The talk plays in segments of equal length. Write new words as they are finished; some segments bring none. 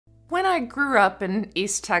When I grew up in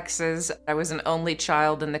East Texas, I was an only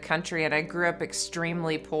child in the country and I grew up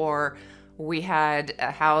extremely poor. We had a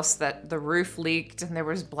house that the roof leaked and there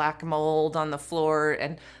was black mold on the floor,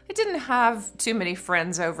 and I didn't have too many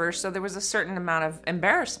friends over, so there was a certain amount of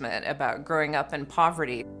embarrassment about growing up in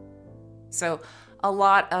poverty. So a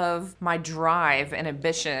lot of my drive and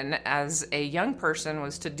ambition as a young person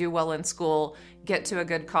was to do well in school, get to a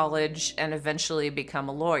good college, and eventually become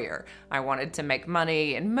a lawyer. I wanted to make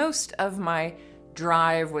money, and most of my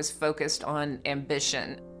drive was focused on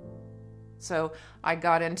ambition. So I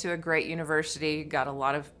got into a great university, got a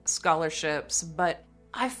lot of scholarships, but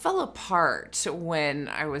I fell apart when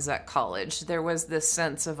I was at college. There was this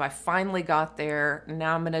sense of I finally got there,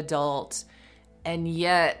 now I'm an adult, and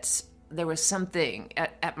yet there was something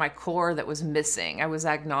at my core that was missing. I was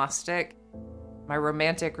agnostic. My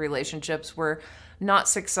romantic relationships were not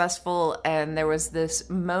successful, and there was this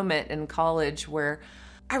moment in college where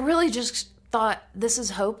I really just thought, this is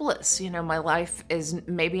hopeless. My life is,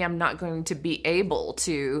 maybe I'm not going to be able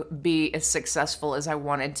to be as successful as I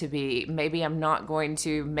wanted to be. Maybe I'm not going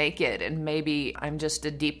to make it, and maybe I'm just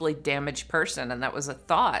a deeply damaged person. And that was a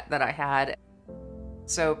thought that I had.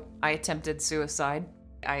 So I attempted suicide.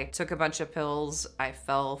 I took a bunch of pills, I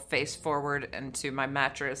fell face forward into my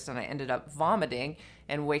mattress, and I ended up vomiting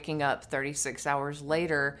and waking up 36 hours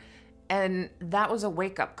later. And that was a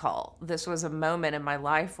wake-up call. This was a moment in my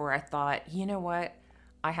life where I thought, you know what?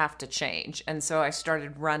 I have to change. And so I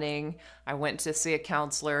started running. I went to see a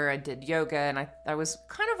counselor. I did yoga, and I was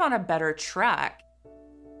kind of on a better track.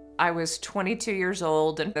 I was 22 years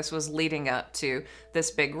old, and this was leading up to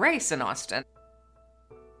this big race in Austin.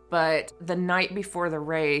 But the night before the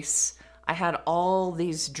race, I had all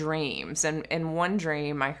these dreams. And in one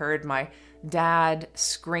dream, I heard my dad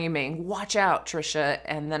screaming, "Watch out, Trisha."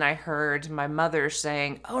 And then I heard my mother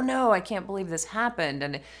saying, "Oh no, I can't believe this happened."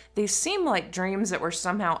 And these seemed like dreams that were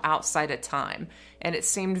somehow outside of time. And it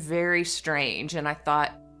seemed very strange. And I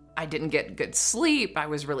thought, I didn't get good sleep. I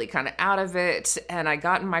was really kind of out of it. And I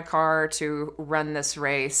got in my car to run this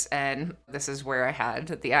race. And this is where I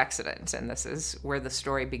had the accident. And this is where the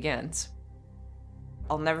story begins.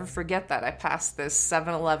 I'll never forget that. I passed this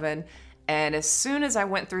 7-Eleven. And as soon as I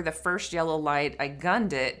went through the first yellow light, I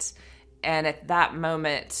gunned it. And at that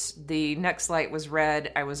moment, the next light was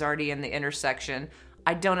red. I was already in the intersection.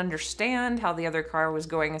 I don't understand how the other car was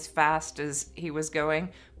going as fast as he was going,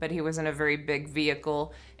 but he was in a very big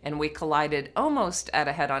vehicle, and we collided almost at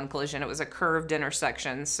a head-on collision. It was a curved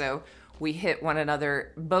intersection, so we hit one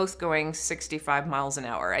another, both going 65 miles an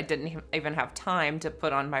hour. I didn't even have time to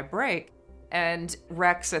put on my brake, and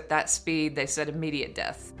wrecks at that speed, they said immediate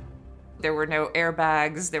death. There were no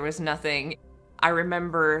airbags, there was nothing. I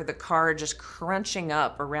remember the car just crunching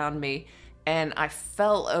up around me, and I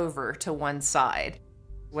fell over to one side.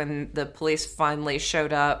 When the police finally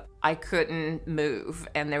showed up, I couldn't move,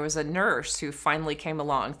 and there was a nurse who finally came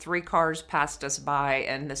along. 3 cars passed us by,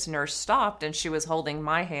 and this nurse stopped, and she was holding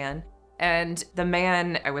my hand. And the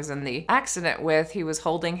man I was in the accident with, he was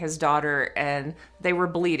holding his daughter, and they were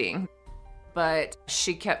bleeding. But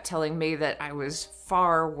she kept telling me that I was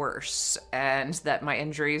far worse and that my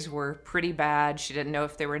injuries were pretty bad. She didn't know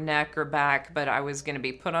if they were neck or back, but I was going to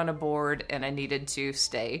be put on a board and I needed to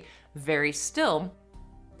stay very still.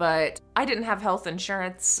 But I didn't have health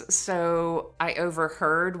insurance, so I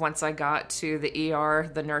overheard once I got to the ER,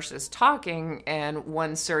 the nurses talking, and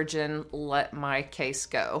one surgeon let my case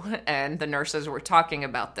go. And the nurses were talking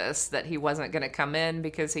about this, that he wasn't going to come in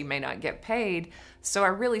because he may not get paid. So I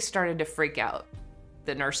really started to freak out.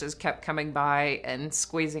 The nurses kept coming by and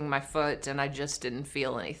squeezing my foot, and I just didn't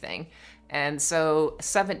feel anything. And so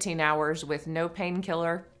 17 hours with no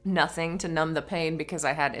painkiller, nothing to numb the pain because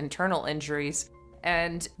I had internal injuries.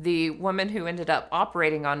 And the woman who ended up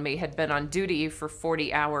operating on me had been on duty for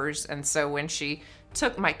 40 hours. And so when she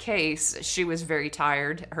took my case, she was very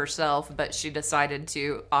tired herself, but she decided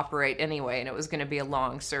to operate anyway. And it was going to be a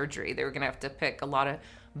long surgery. They were going to have to pick a lot of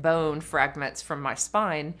bone fragments from my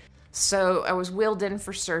spine. So I was wheeled in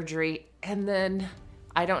for surgery. And then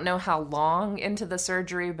I don't know how long into the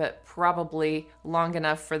surgery, but probably long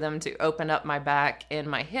enough for them to open up my back and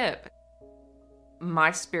my hip.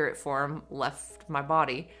 My spirit form left my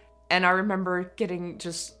body, and I remember getting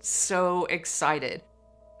just so excited.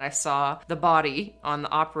 I saw the body on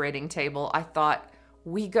the operating table. I thought,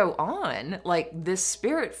 we go on. Like, this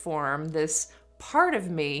spirit form, this part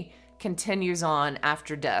of me continues on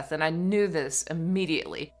after death, and I knew this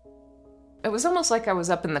immediately. It was almost like I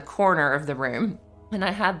was up in the corner of the room, and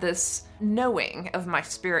I had this knowing of my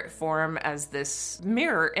spirit form as this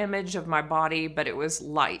mirror image of my body, but it was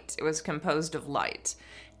light. It was composed of light.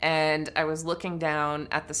 And I was looking down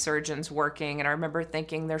at the surgeons working, and I remember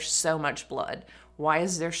thinking, there's so much blood. Why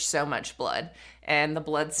is there so much blood? And the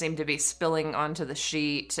blood seemed to be spilling onto the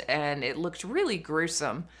sheet, and it looked really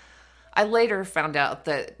gruesome. I later found out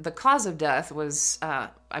that the cause of death was I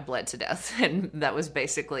bled to death. And that was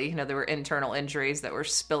basically, there were internal injuries that were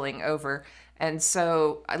spilling over. And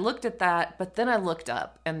so I looked at that, but then I looked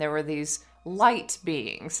up and there were these light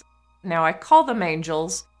beings. Now I call them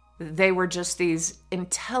angels. They were just these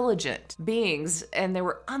intelligent beings, and they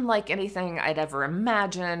were unlike anything I'd ever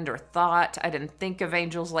imagined or thought. I didn't think of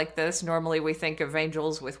angels like this. Normally we think of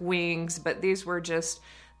angels with wings, but these were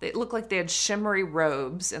they looked like they had shimmery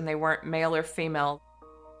robes, and they weren't male or female.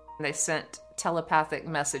 They sent telepathic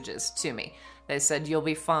messages to me. They said, you'll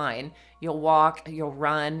be fine. You'll walk, you'll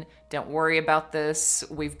run. Don't worry about this.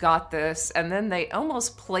 We've got this. And then they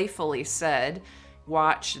almost playfully said,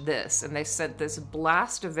 watch this. And they sent this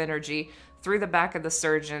blast of energy through the back of the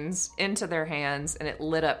surgeons into their hands, and it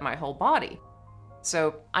lit up my whole body.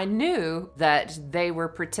 So I knew that they were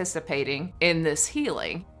participating in this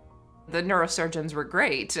healing. The neurosurgeons were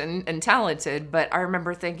great and talented, but I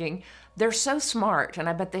remember thinking, they're so smart, and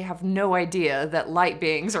I bet they have no idea that light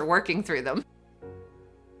beings are working through them.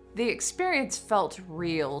 The experience felt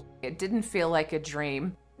real. It didn't feel like a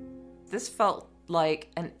dream. This felt like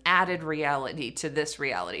an added reality to this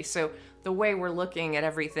reality. So the way we're looking at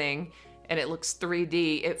everything, and it looks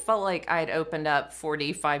 3D, it felt like I had opened up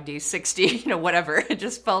 4D, 5D, 6D, whatever. It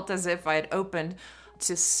just felt as if I had opened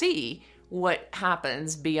to see what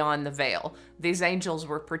happens beyond the veil. These angels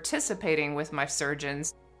were participating with my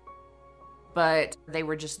surgeons, but they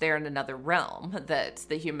were just there in another realm that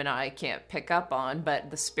the human eye can't pick up on, but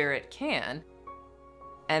the spirit can.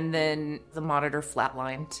 And then the monitor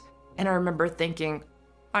flatlined. And I remember thinking,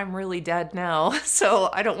 I'm really dead now, so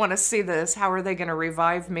I don't want to see this. How are they going to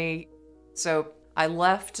revive me? So I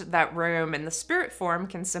left that room, and the spirit form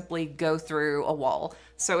can simply go through a wall.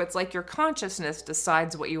 So it's like your consciousness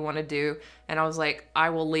decides what you want to do. And I was like, I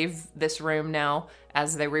will leave this room now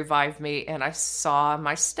as they revive me. And I saw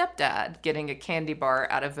my stepdad getting a candy bar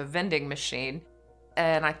out of a vending machine.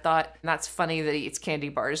 And I thought, that's funny that he eats candy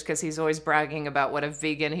bars, because he's always bragging about what a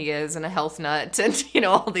vegan he is and a health nut and,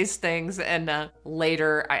 all these things. And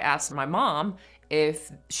later I asked my mom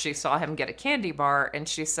if she saw him get a candy bar, and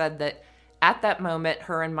she said that at that moment,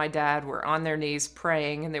 her and my dad were on their knees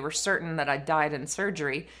praying, and they were certain that I died in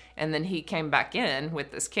surgery. And then he came back in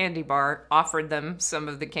with this candy bar, offered them some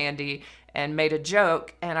of the candy, and made a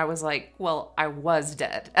joke. And I was like, well, I was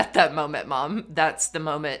dead at that moment, Mom. That's the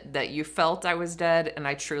moment that you felt I was dead, and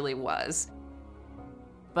I truly was.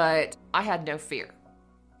 But I had no fear.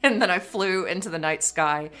 And then I flew into the night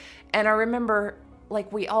sky, and I remember,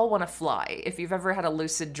 like, we all want to fly. If you've ever had a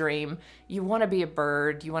lucid dream, you want to be a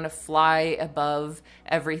bird, you want to fly above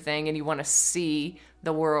everything, and you want to see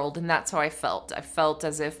the world. And that's how I felt. I felt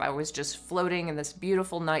as if I was just floating in this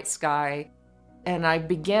beautiful night sky. And I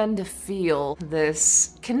began to feel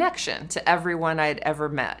this connection to everyone I'd ever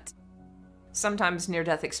met. Sometimes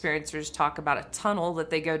near-death experiencers talk about a tunnel that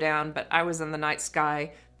they go down, but I was in the night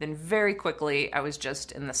sky. Then very quickly, I was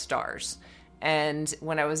just in the stars. And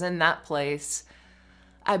when I was in that place,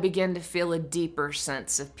 I began to feel a deeper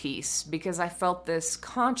sense of peace, because I felt this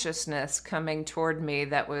consciousness coming toward me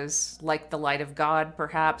that was like the light of God,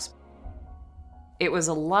 perhaps. It was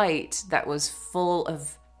a light that was full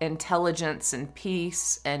of intelligence and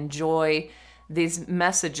peace and joy. These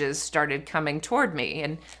messages started coming toward me,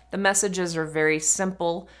 and the messages are very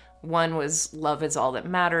simple. One was, love is all that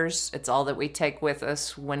matters. It's all that we take with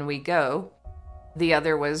us when we go. The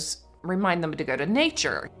other was, remind them to go to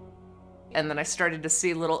nature. And then I started to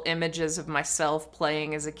see little images of myself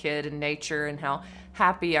playing as a kid in nature and how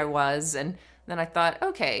happy I was. And then I thought,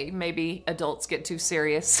 okay, maybe adults get too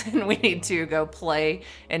serious and we need to go play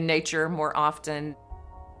in nature more often.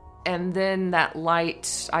 And then that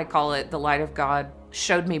light, I call it the light of God,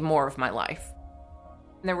 showed me more of my life.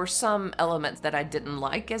 There were some elements that I didn't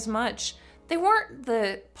like as much. They weren't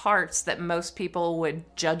the parts that most people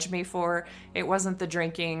would judge me for. It wasn't the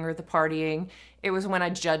drinking or the partying. It was when I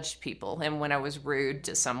judged people and when I was rude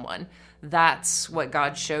to someone. That's what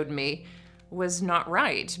God showed me was not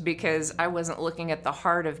right, because I wasn't looking at the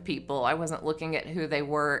heart of people. I wasn't looking at who they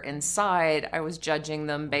were inside. I was judging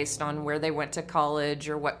them based on where they went to college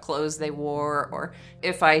or what clothes they wore, or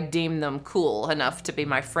if I deemed them cool enough to be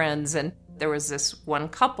my friends. And there was this one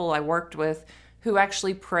couple I worked with who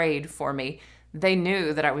actually prayed for me. They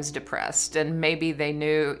knew that I was depressed, and maybe they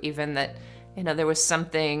knew even that, there was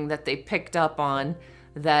something that they picked up on,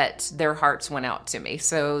 that their hearts went out to me.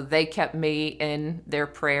 So they kept me in their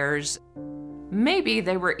prayers. Maybe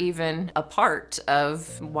they were even a part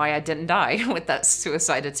of why I didn't die with that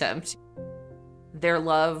suicide attempt. Their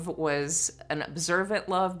love was an observant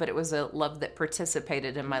love, but it was a love that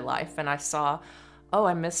participated in my life. And I saw, oh,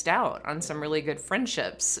 I missed out on some really good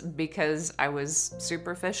friendships because I was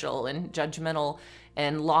superficial and judgmental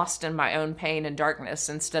and lost in my own pain and darkness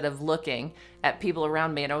instead of looking at people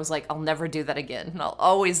around me. And I was like, I'll never do that again. And I'll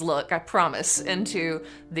always look, I promise, into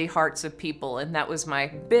the hearts of people. And that was my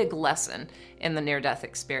big lesson in the near-death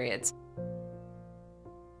experience.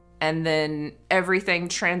 And then everything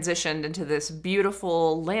transitioned into this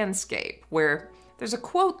beautiful landscape where there's a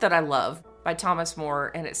quote that I love by Thomas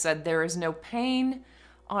More, and it said, "There is no pain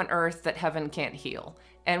on earth that heaven can't heal."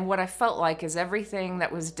 And what I felt like is everything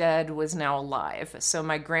that was dead was now alive. So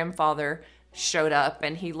my grandfather showed up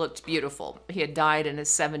and he looked beautiful. He had died in his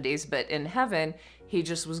 70s, but in heaven, he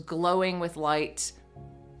just was glowing with light,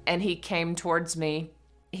 and he came towards me.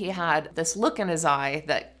 He had this look in his eye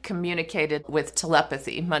that communicated with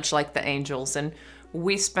telepathy, much like the angels, and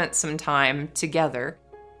we spent some time together.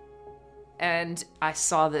 And I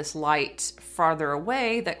saw this light farther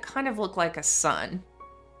away that kind of looked like a sun.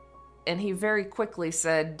 And he very quickly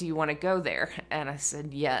said, "Do you want to go there?" And I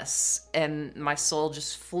said, "Yes." And my soul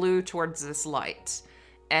just flew towards this light.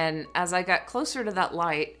 And as I got closer to that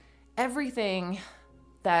light, everything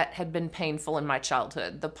that had been painful in my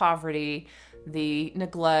childhood, the poverty, the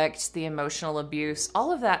neglect, the emotional abuse,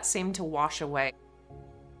 all of that seemed to wash away.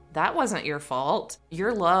 That wasn't your fault.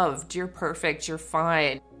 You're loved. You're perfect. You're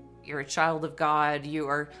fine. You're a child of God. You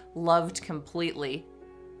are loved completely.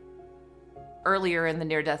 Earlier in the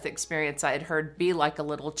near-death experience, I had heard, "Be like a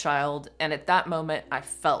little child." And at that moment, I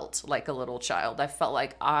felt like a little child. I felt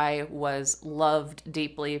like I was loved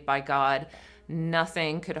deeply by God.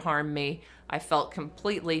 Nothing could harm me. I felt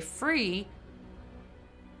completely free.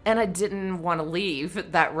 And I didn't want to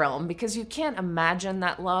leave that realm because you can't imagine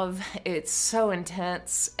that love. It's so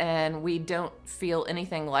intense, and we don't feel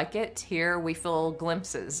anything like it here. We feel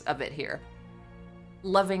glimpses of it here.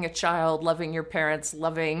 Loving a child, loving your parents,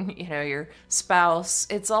 loving, your spouse,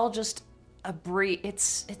 it's all just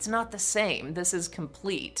it's not the same. This is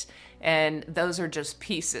complete. And those are just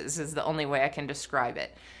pieces is the only way I can describe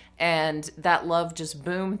it. And that love just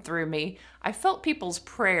boomed through me. I felt people's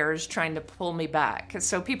prayers trying to pull me back.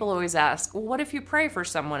 So people always ask, well, what if you pray for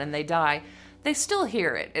someone and they die? They still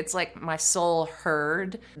hear it. It's like my soul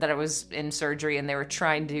heard that I was in surgery and they were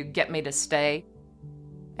trying to get me to stay.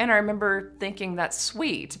 And I remember thinking, that's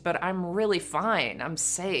sweet, but I'm really fine. I'm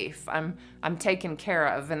safe. I'm taken care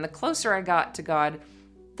of. And the closer I got to God,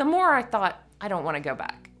 the more I thought, I don't want to go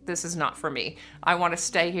back. This is not for me. I want to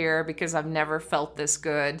stay here because I've never felt this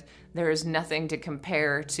good. There is nothing to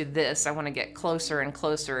compare to this. I want to get closer and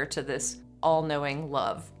closer to this all-knowing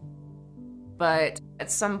love. But at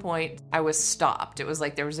some point, I was stopped. It was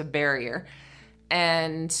like there was a barrier.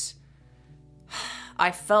 And I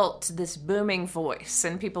felt this booming voice.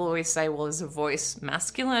 And people always say, well, is a voice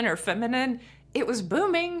masculine or feminine? It was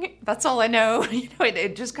booming. That's all I know.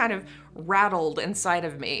 It just kind of rattled inside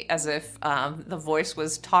of me as if the voice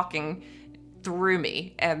was talking through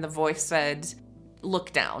me. And the voice said,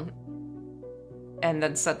 look down. And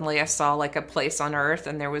then suddenly I saw like a place on earth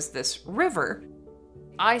and there was this river.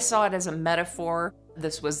 I saw it as a metaphor.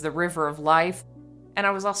 This was the river of life. And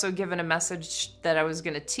I was also given a message that I was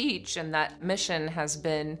going to teach, and that mission has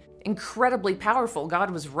been incredibly powerful. God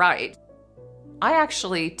was right. I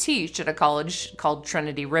actually teach at a college called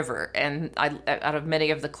Trinity River, and out of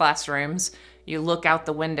many of the classrooms, you look out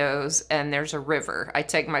the windows and there's a river. I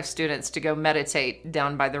take my students to go meditate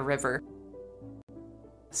down by the river.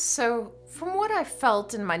 So from what I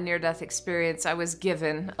felt in my near-death experience, I was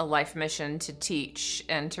given a life mission to teach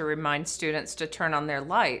and to remind students to turn on their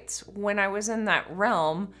lights. When I was in that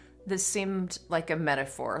realm, this seemed like a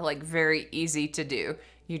metaphor, like very easy to do.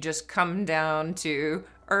 You just come down to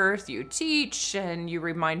earth, you teach, and you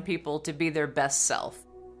remind people to be their best self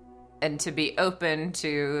and to be open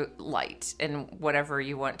to light and whatever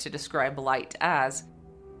you want to describe light as.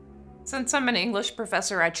 Since I'm an English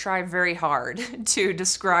professor, I try very hard to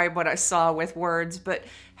describe what I saw with words, but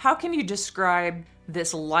how can you describe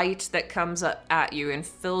this light that comes up at you and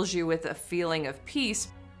fills you with a feeling of peace?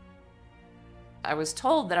 I was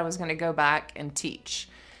told that I was going to go back and teach.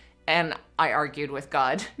 And I argued with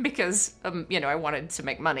God because, I wanted to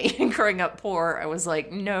make money. And growing up poor, I was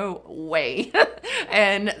like, no way.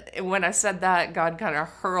 And when I said that, God kind of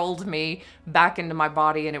hurled me back into my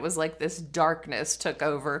body, and it was like this darkness took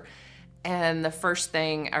over. And the first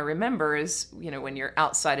thing I remember is, when you're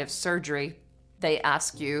outside of surgery, they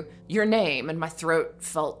ask you your name, and my throat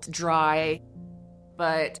felt dry.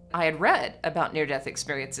 but I had read about near-death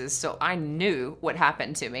experiences, so I knew what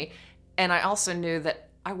happened to me. And I also knew that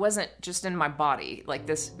I wasn't just in my body, like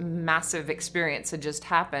this massive experience had just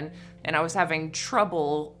happened, and I was having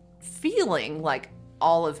trouble feeling like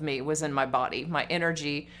all of me was in my body. My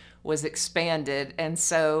energy was expanded, and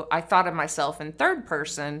so I thought of myself in third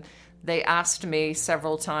person. They asked me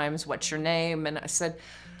several times, "What's your name?" And I said,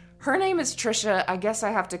 "Her name is Trisha. I guess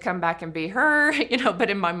I have to come back and be her,"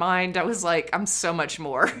 but in my mind, I was like, I'm so much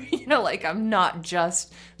more, like I'm not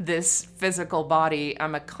just this physical body.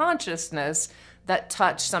 I'm a consciousness that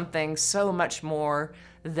touched something so much more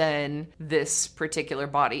than this particular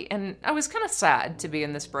body. And I was kind of sad to be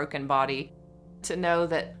in this broken body, to know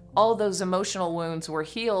that all those emotional wounds were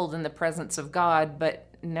healed in the presence of God, but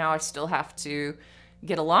now I still have to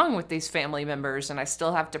get along with these family members, and I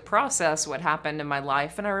still have to process what happened in my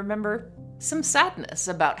life. And I remember some sadness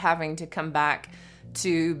about having to come back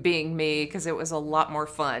to being me, because it was a lot more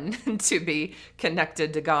fun to be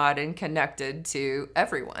connected to God and connected to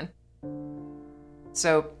everyone.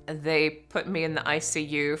 So they put me in the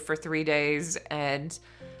ICU for 3 days, and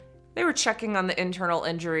they were checking on the internal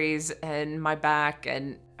injuries and my back,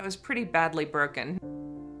 and I was pretty badly broken.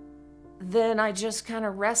 Then I just kind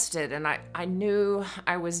of rested, and I knew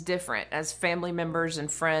I was different. As family members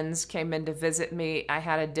and friends came in to visit me, I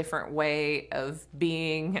had a different way of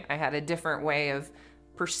being. I had a different way of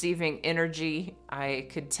perceiving energy. I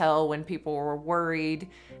could tell when people were worried,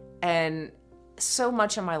 and so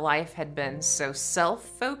much of my life had been so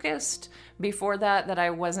self-focused before that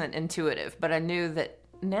I wasn't intuitive, but I knew that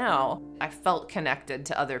now I felt connected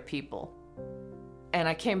to other people. And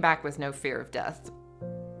I came back with no fear of death.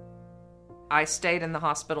 I stayed in the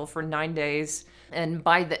hospital for 9 days, and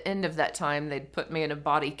by the end of that time, they'd put me in a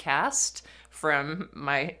body cast from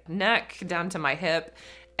my neck down to my hip,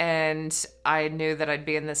 and I knew that I'd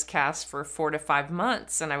be in this cast for 4 to 5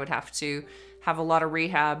 months, and I would have to have a lot of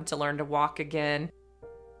rehab to learn to walk again.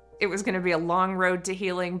 It was going to be a long road to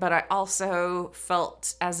healing, but I also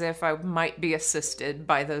felt as if I might be assisted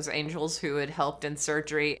by those angels who had helped in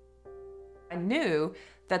surgery. I knew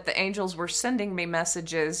that the angels were sending me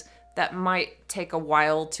messages that might take a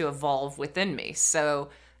while to evolve within me.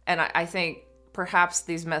 And I think perhaps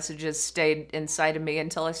these messages stayed inside of me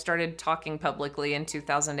until I started talking publicly in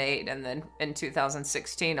 2008, and then in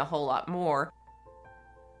 2016 a whole lot more.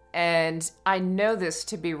 And I know this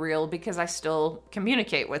to be real because I still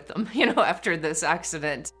communicate with them, after this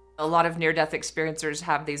accident. A lot of near-death experiencers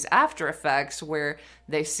have these after effects where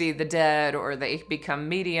they see the dead, or they become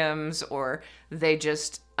mediums, or they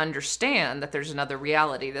just understand that there's another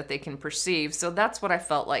reality that they can perceive. So that's what I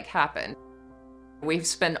felt like happened. We've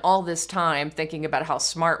spent all this time thinking about how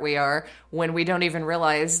smart we are when we don't even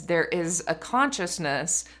realize there is a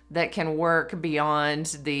consciousness that can work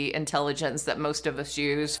beyond the intelligence that most of us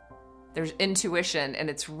use. There's intuition, and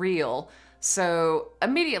it's real. So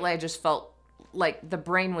immediately I just felt like the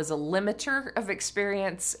brain was a limiter of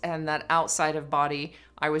experience, and that outside of body,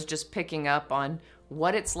 I was just picking up on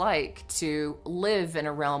what it's like to live in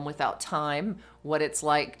a realm without time, what it's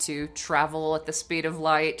like to travel at the speed of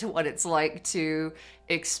light, what it's like to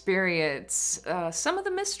experience some of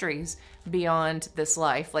the mysteries beyond this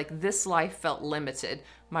life. Like, this life felt limited.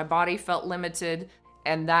 My body felt limited,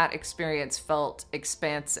 and that experience felt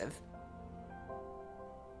expansive.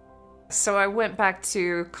 So I went back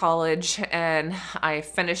to college, and I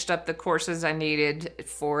finished up the courses I needed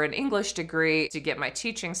for an English degree to get my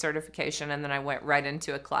teaching certification, and then I went right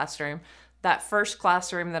into a classroom. That first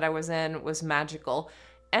classroom that I was in was magical,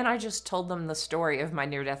 and I just told them the story of my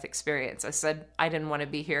near-death experience. I said, I didn't want to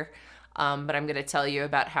be here, but I'm going to tell you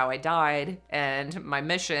about how I died and my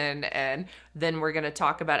mission, and then we're going to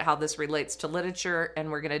talk about how this relates to literature,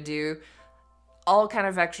 and we're going to do all kind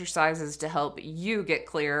of exercises to help you get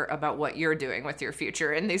clear about what you're doing with your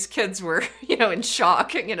future. And these kids were, in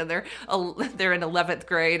shock. They're in 11th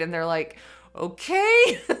grade, and they're like,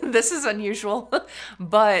 okay, this is unusual.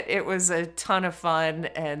 But it was a ton of fun,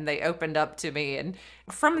 and they opened up to me. And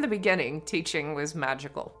from the beginning, teaching was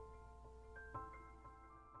magical.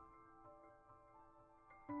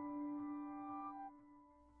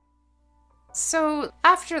 So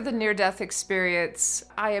after the near-death experience,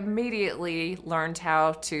 I immediately learned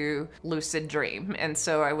how to lucid dream. And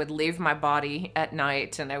so I would leave my body at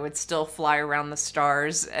night, and I would still fly around the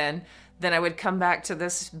stars. And then I would come back to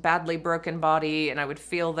this badly broken body, and I would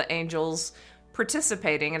feel the angels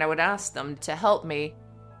participating, and I would ask them to help me.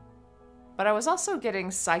 But I was also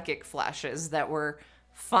getting psychic flashes that were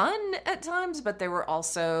fun at times, but they were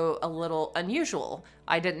also a little unusual.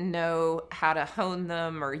 I didn't know how to hone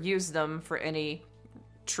them or use them for any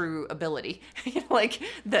true ability. Like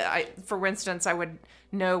for instance, I would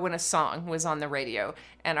know when a song was on the radio,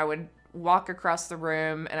 and I would walk across the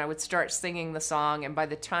room and I would start singing the song, and by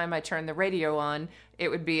the time I turned the radio on, it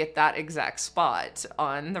would be at that exact spot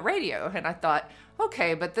on the radio. And I thought,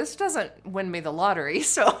 okay, but this doesn't win me the lottery,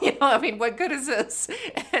 so I mean, what good is this?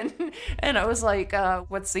 And I was like,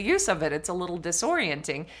 what's the use of it? It's a little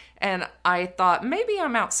disorienting. And I thought, maybe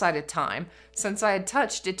I'm outside of time. Since I had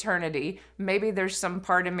touched eternity, maybe there's some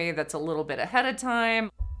part of me that's a little bit ahead of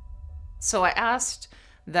time. So I asked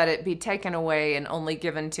that it be taken away and only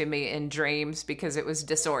given to me in dreams, because it was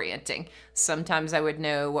disorienting. Sometimes I would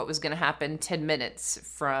know what was going to happen 10 minutes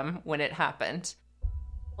from when it happened.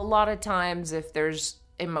 A lot of times, if there's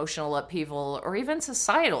emotional upheaval or even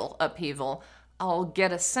societal upheaval, I'll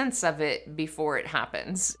get a sense of it before it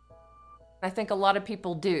happens. I think a lot of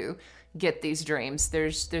people do get these dreams.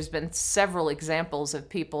 There's been several examples of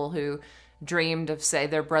people who dreamed of, say,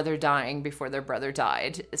 their brother dying before their brother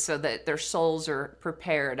died, so that their souls are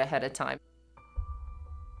prepared ahead of time.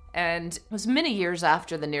 And it was many years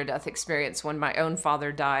after the near-death experience, when my own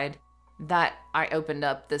father died, that I opened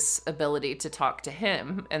up this ability to talk to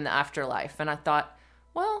him in the afterlife. And I thought,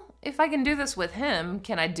 well, if I can do this with him,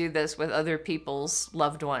 can I do this with other people's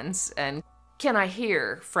loved ones? And can I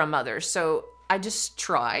hear from others? So I just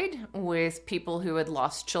tried with people who had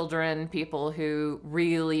lost children, people who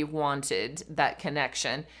really wanted that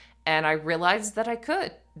connection. And I realized that I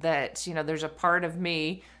could, that, there's a part of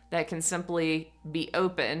me that can simply be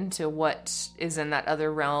open to what is in that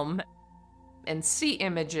other realm and see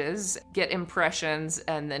images, get impressions,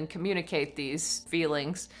 and then communicate these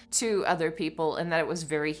feelings to other people, and that it was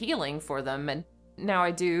very healing for them. And now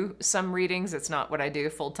I do some readings. It's not what I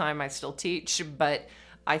do full time. I still teach, but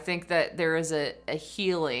I think that there is a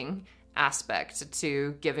healing aspect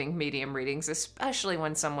to giving medium readings, especially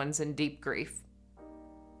when someone's in deep grief.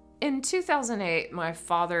 In 2008, my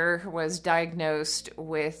father was diagnosed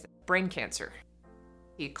with brain cancer.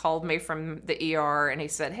 He called me from the ER and he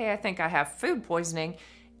said, "Hey, I think I have food poisoning."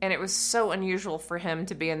 And it was so unusual for him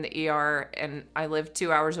to be in the ER, and I lived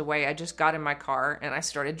 2 hours away. I just got in my car and I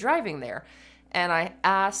started driving there. And I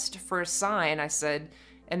asked for a sign. I said,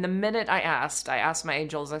 and the minute I asked my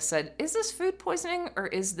angels, I said, "Is this food poisoning or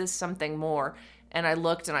is this something more?" And I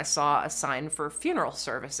looked and I saw a sign for funeral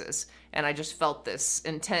services. And I just felt this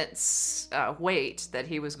intense weight that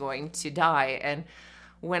he was going to die. And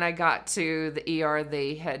when I got to the ER,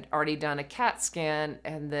 they had already done a CAT scan,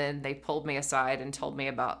 and then they pulled me aside and told me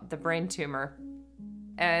about the brain tumor.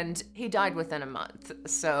 And he died within a month.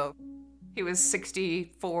 So he was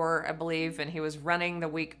 64, I believe, and he was running the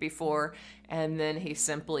week before, and then he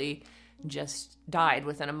simply just died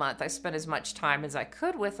within a month. I spent as much time as I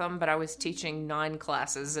could with him, but I was teaching 9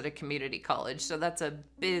 classes at a community college, so that's a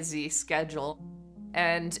busy schedule.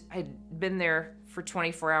 And I'd been there for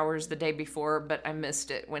 24 hours the day before, but I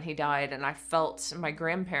missed it when he died, and I felt my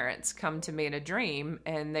grandparents come to me in a dream,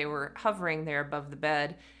 and they were hovering there above the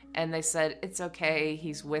bed, and they said, "It's okay,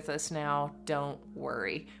 he's with us now, don't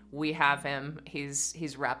worry. We have him,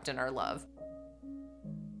 he's wrapped in our love."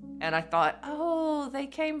 And I thought, oh, they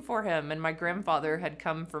came for him, and my grandfather had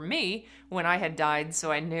come for me when I had died,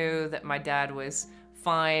 so I knew that my dad was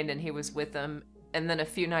fine and he was with him. And then a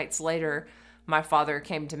few nights later, my father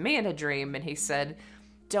came to me in a dream and he said,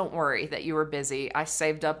 "Don't worry that you were busy. I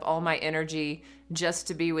saved up all my energy just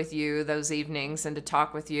to be with you those evenings and to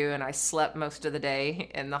talk with you, and I slept most of the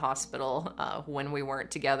day in the hospital when we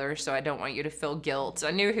weren't together, so I don't want you to feel guilt."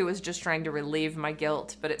 I knew he was just trying to relieve my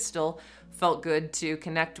guilt, but it still felt good to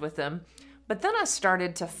connect with him. But then I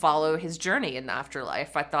started to follow his journey in the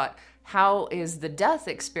afterlife. I thought, how is the death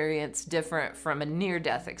experience different from a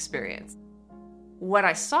near-death experience? What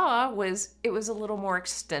I saw was it was a little more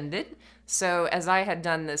extended. So as I had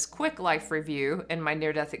done this quick life review in my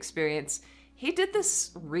near-death experience, he did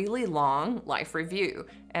this really long life review,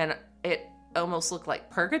 and it almost looked like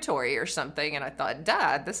purgatory or something. And I thought,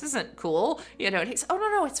 "Dad, this isn't cool." And he's, "Oh,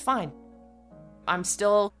 no, it's fine. I'm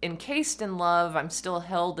still encased in love. I'm still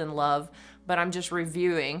held in love, but I'm just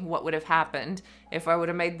reviewing what would have happened if I would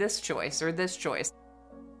have made this choice or this choice."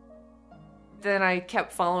 Then I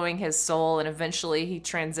kept following his soul, and eventually he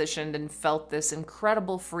transitioned and felt this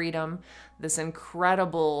incredible freedom, this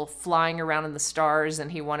incredible flying around in the stars,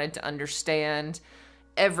 and he wanted to understand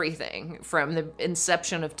everything from the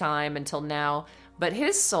inception of time until now. But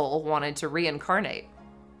his soul wanted to reincarnate.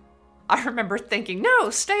 I remember thinking,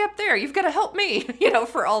 "No, stay up there. You've got to help me,"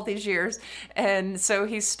 for all these years. And so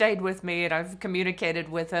he stayed with me, and I've communicated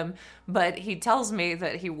with him, but he tells me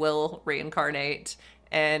that he will reincarnate.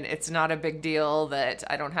 And it's not a big deal, that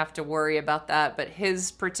I don't have to worry about that. But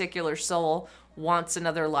his particular soul wants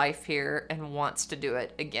another life here and wants to do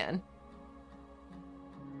it again.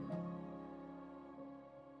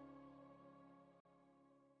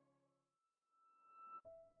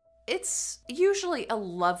 It's usually a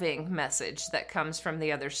loving message that comes from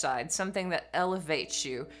the other side, something that elevates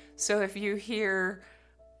you. So if you hear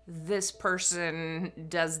this person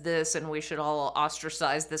does this and we should all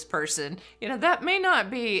ostracize this person, that may not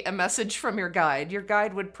be a message from your guide. Your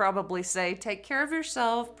guide would probably say, take care of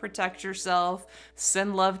yourself, protect yourself,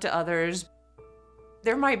 send love to others.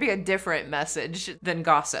 There might be a different message than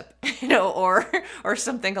gossip, or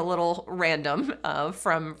something a little random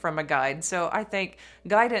from a guide. So I think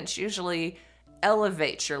guidance usually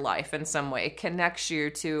elevates your life in some way, connects you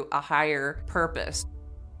to a higher purpose.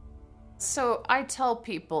 So I tell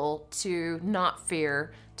people to not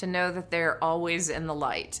fear, to know that they're always in the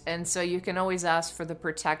light. And so you can always ask for the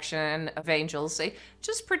protection of angels. Say,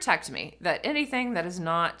 just protect me, that anything that is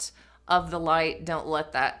not of the light, don't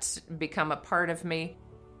let that become a part of me.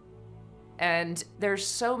 And there's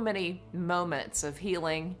so many moments of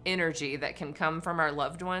healing energy that can come from our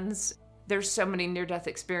loved ones. There's so many near-death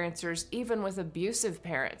experiencers, even with abusive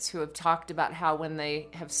parents, who have talked about how when they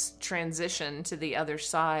have transitioned to the other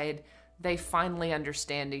side, they finally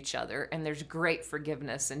understand each other, and there's great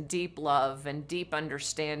forgiveness and deep love and deep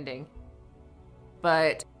understanding.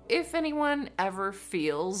 But if anyone ever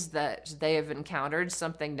feels that they have encountered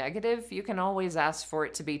something negative, you can always ask for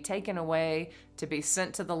it to be taken away, to be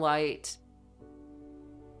sent to the light.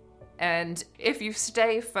 And if you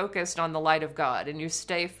stay focused on the light of God and you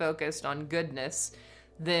stay focused on goodness,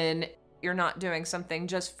 then you're not doing something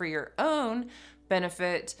just for your own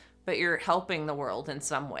benefit, but you're helping the world in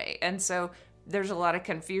some way. And so there's a lot of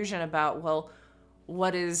confusion about, well,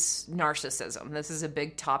 what is narcissism? This is a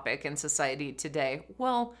big topic in society today.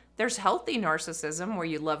 Well, there's healthy narcissism where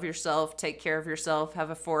you love yourself, take care of yourself,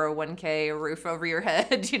 have a 401k, a roof over your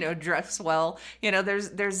head, dress well.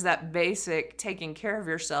 There's that basic taking care of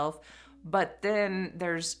yourself. But then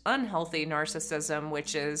there's unhealthy narcissism,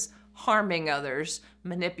 which is harming others,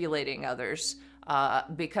 manipulating others,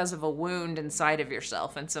 because of a wound inside of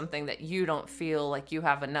yourself and something that you don't feel like you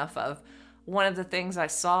have enough of. One of the things I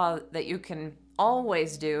saw that you can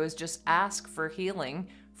always do is just ask for healing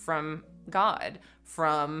from God,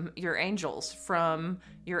 from your angels, from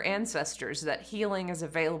your ancestors, that healing is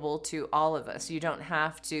available to all of us. You don't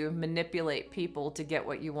have to manipulate people to get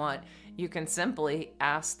what you want. You can simply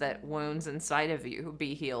ask that wounds inside of you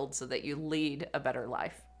be healed so that you lead a better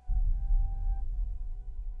life.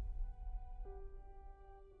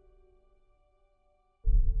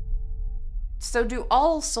 So do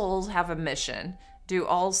all souls have a mission? Do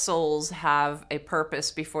all souls have a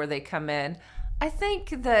purpose before they come in? I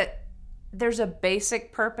think that there's a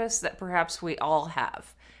basic purpose that perhaps we all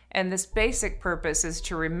have. And this basic purpose is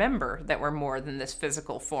to remember that we're more than this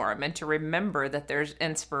physical form, and to remember that there's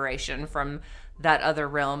inspiration from that other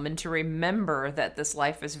realm, and to remember that this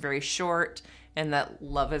life is very short and that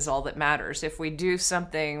love is all that matters. If we do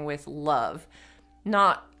something with love,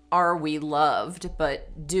 not are we loved,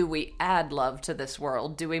 but do we add love to this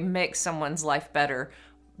world? Do we make someone's life better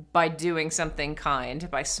by doing something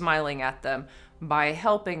kind, by smiling at them, by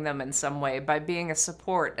helping them in some way, by being a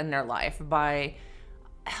support in their life, by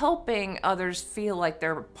helping others feel like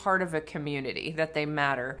they're part of a community, that they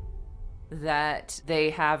matter, that they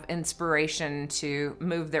have inspiration to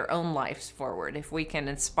move their own lives forward? If we can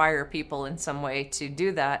inspire people in some way to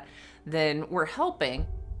do that, then we're helping.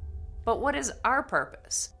 But what is our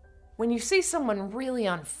purpose? When you see someone really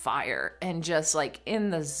on fire and just like in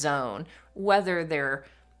the zone, whether they're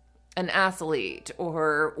an athlete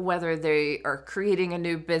or whether they are creating a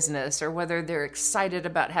new business or whether they're excited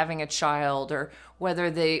about having a child or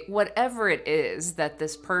whatever it is that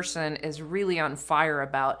this person is really on fire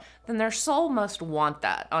about, then their soul must want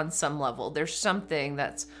that on some level. There's something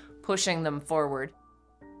that's pushing them forward.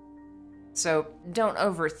 So don't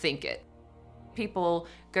overthink it. People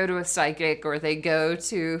go to a psychic or they go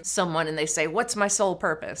to someone and they say, what's my soul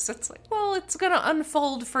purpose? It's like, well, it's going to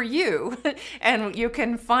unfold for you. And you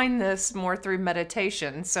can find this more through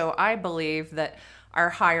meditation. So I believe that our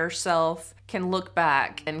higher self can look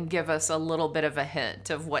back and give us a little bit of a hint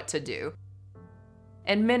of what to do.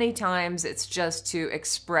 And many times it's just to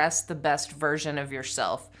express the best version of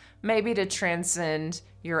yourself, maybe to transcend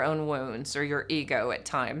your own wounds or your ego at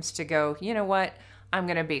times, to go, you know what, I'm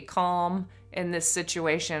going to be calm in this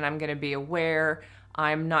situation. I'm going to be aware.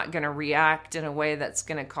 I'm not going to react in a way that's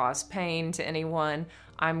going to cause pain to anyone.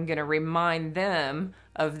 I'm going to remind them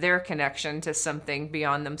of their connection to something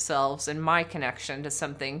beyond themselves and my connection to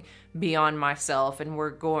something beyond myself. And we're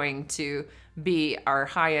going to be our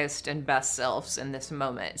highest and best selves in this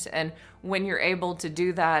moment. And when you're able to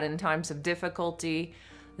do that in times of difficulty,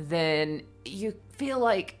 then you feel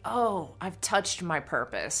like, oh, I've touched my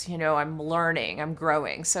purpose. I'm learning, I'm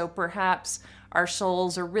growing. So perhaps our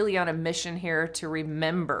souls are really on a mission here to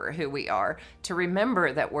remember who we are, to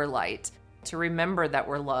remember that we're light, to remember that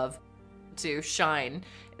we're love, to shine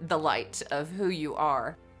the light of who you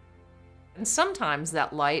are. And sometimes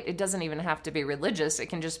that light, it doesn't even have to be religious. It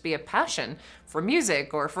can just be a passion for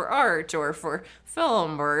music or for art or for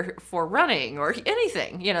film or for running or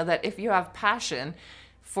anything. That if you have passion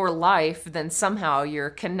for life, then somehow you're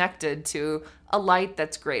connected to a light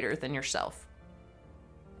that's greater than yourself.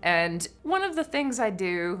 And one of the things I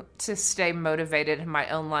do to stay motivated in my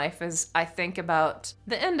own life is I think about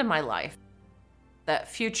the end of my life, that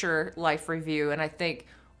future life review, and I think,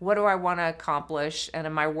 what do I want to accomplish? And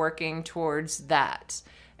am I working towards that?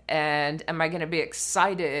 And am I going to be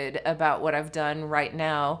excited about what I've done right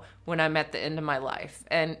now when I'm at the end of my life?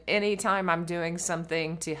 And anytime I'm doing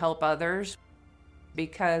something to help others,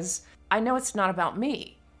 because I know it's not about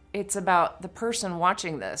me. It's about the person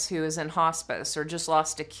watching this who is in hospice or just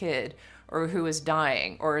lost a kid or who is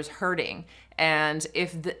dying or is hurting. And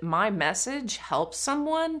if my message helps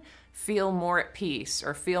someone feel more at peace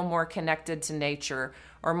or feel more connected to nature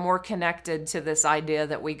or more connected to this idea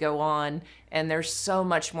that we go on and there's so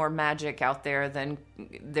much more magic out there than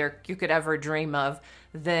you could ever dream of,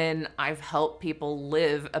 then I've helped people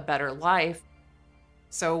live a better life.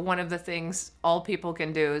 So one of the things all people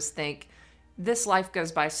can do is think, this life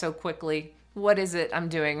goes by so quickly. What is it I'm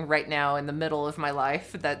doing right now in the middle of my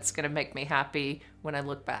life that's going to make me happy when I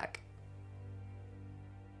look back?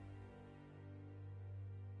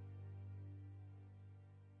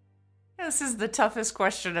 This is the toughest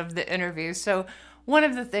question of the interview. So one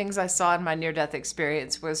of the things I saw in my near-death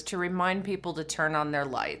experience was to remind people to turn on their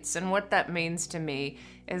lights. And what that means to me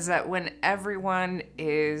is that when everyone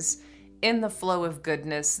is in the flow of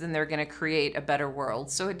goodness, then they're going to create a better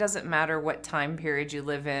world. So it doesn't matter what time period you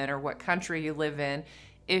live in or what country you live in.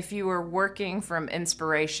 If you are working from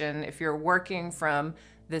inspiration, if you're working from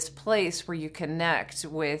this place where you connect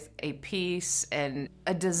with a peace and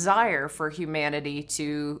a desire for humanity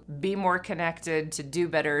to be more connected, to do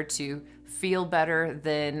better, to feel better,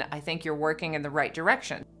 then I think you're working in the right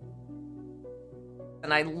direction.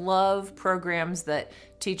 And I love programs that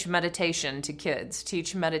teach meditation to kids,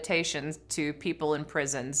 teach meditation to people in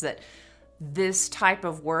prisons, that this type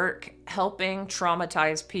of work, helping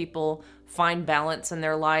traumatized people find balance in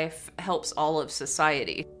their life, helps all of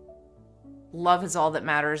society. Love is all that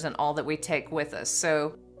matters and all that we take with us.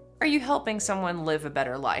 So, are you helping someone live a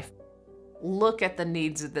better life? Look at the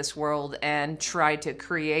needs of this world and try to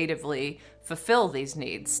creatively fulfill these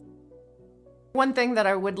needs. One thing that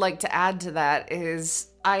I would like to add to that is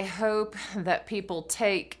I hope that people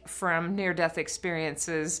take from near-death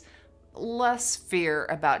experiences less fear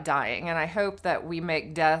about dying. And I hope that we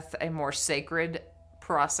make death a more sacred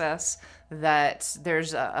process, that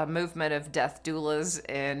there's a movement of death doulas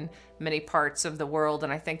in many parts of the world.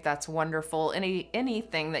 And I think that's wonderful.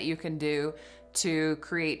 Anything that you can do to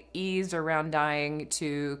create ease around dying,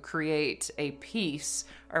 to create a peace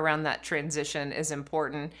around that transition is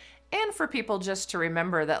important. And for people just to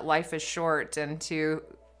remember that life is short and to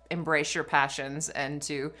embrace your passions and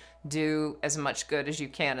to do as much good as you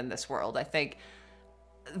can in this world. I think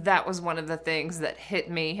that was one of the things that hit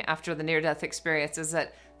me after the near-death experience, is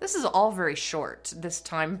that this is all very short, this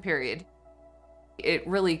time period. It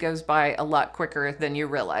really goes by a lot quicker than you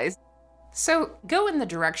realize. So go in the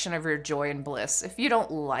direction of your joy and bliss. If you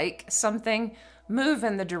don't like something, move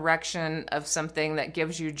in the direction of something that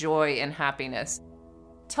gives you joy and happiness.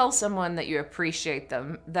 Tell someone that you appreciate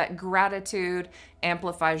them, that gratitude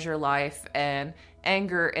amplifies your life and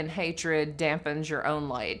anger and hatred dampens your own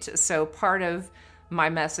light. So part of my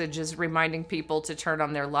message is reminding people to turn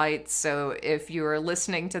on their lights. So if you are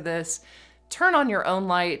listening to this, turn on your own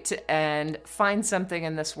light and find something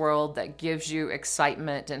in this world that gives you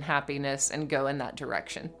excitement and happiness and go in that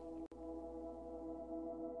direction.